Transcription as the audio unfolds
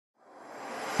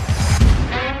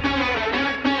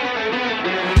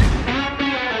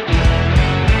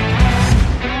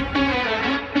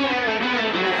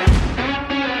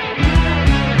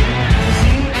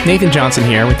Nathan Johnson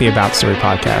here with the About Story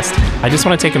podcast. I just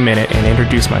want to take a minute and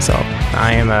introduce myself.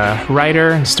 I am a writer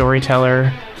and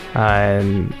storyteller,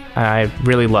 and I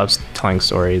really love telling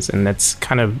stories, and that's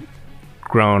kind of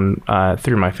grown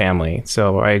through my family.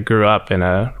 So I grew up in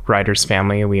a writer's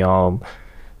family. We all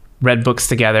read books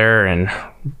together and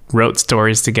wrote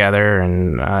stories together,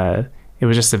 and it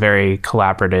was just a very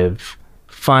collaborative,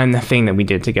 fun thing that we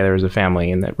did together as a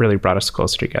family, and that really brought us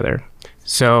closer together.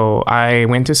 So I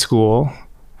went to school,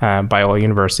 Biola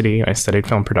University. I studied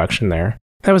film production there.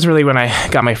 That was really when I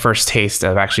got my first taste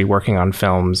of actually working on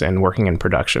films and working in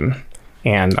production.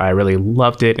 And I really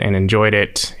loved it and enjoyed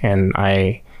it. And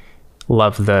I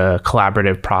love the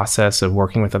collaborative process of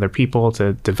working with other people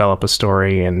to develop a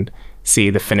story and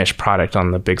see the finished product on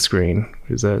the big screen.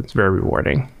 It's very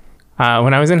rewarding.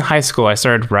 When I was in high school, I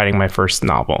started writing my first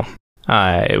novel.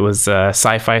 It was a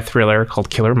sci-fi thriller called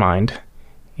Killer Mind.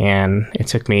 And it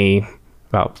took me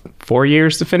about 4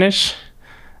 years to finish.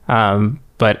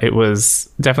 But it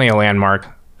was definitely a landmark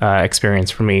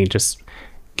experience for me, just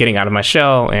getting out of my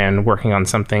shell and working on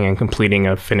something and completing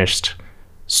a finished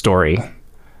story.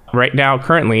 Right now,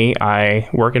 currently, I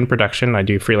work in production. I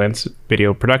do freelance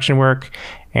video production work,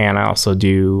 and I also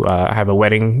I have a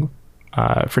wedding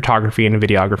photography and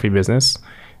videography business.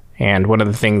 And one of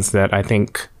the things that I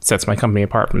think sets my company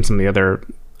apart from some of the other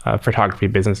photography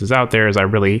businesses out there is I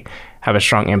really have a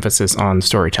strong emphasis on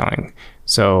storytelling.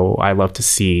 So I love to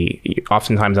see,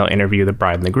 oftentimes I'll interview the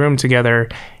bride and the groom together,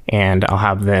 and I'll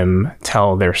have them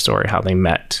tell their story, how they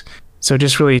met. So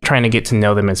just really trying to get to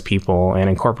know them as people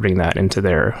and incorporating that into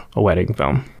their wedding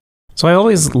film. So I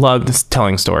always loved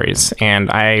telling stories, and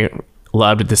I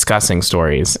loved discussing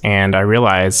stories, and I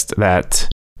realized that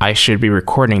I should be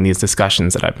recording these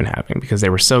discussions that I've been having because they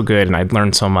were so good and I'd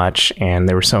learned so much and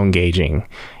they were so engaging.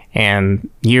 And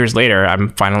years later, I'm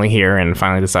finally here and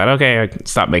finally decide, okay, I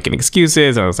stop making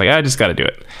excuses. And I was like, I just got to do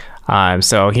it.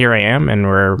 So here I am, and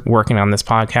we're working on this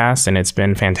podcast, and it's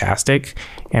been fantastic.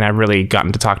 And I've really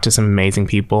gotten to talk to some amazing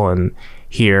people and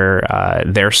hear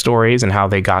their stories and how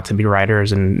they got to be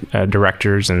writers and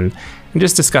directors and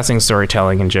just discussing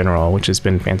storytelling in general, which has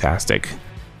been fantastic.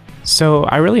 So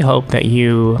I really hope that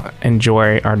you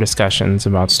enjoy our discussions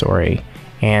about story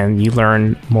and you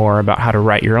learn more about how to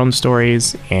write your own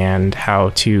stories and how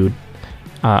to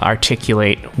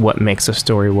articulate what makes a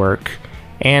story work,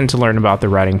 and to learn about the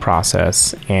writing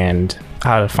process and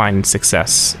how to find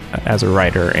success as a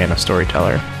writer and a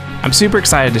storyteller. I'm super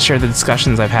excited to share the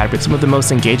discussions I've had with some of the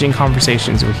most engaging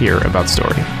conversations you'll hear about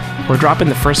story. We're dropping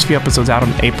the first few episodes out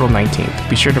on April 19th.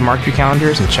 Be sure to mark your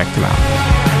calendars and check them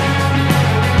out.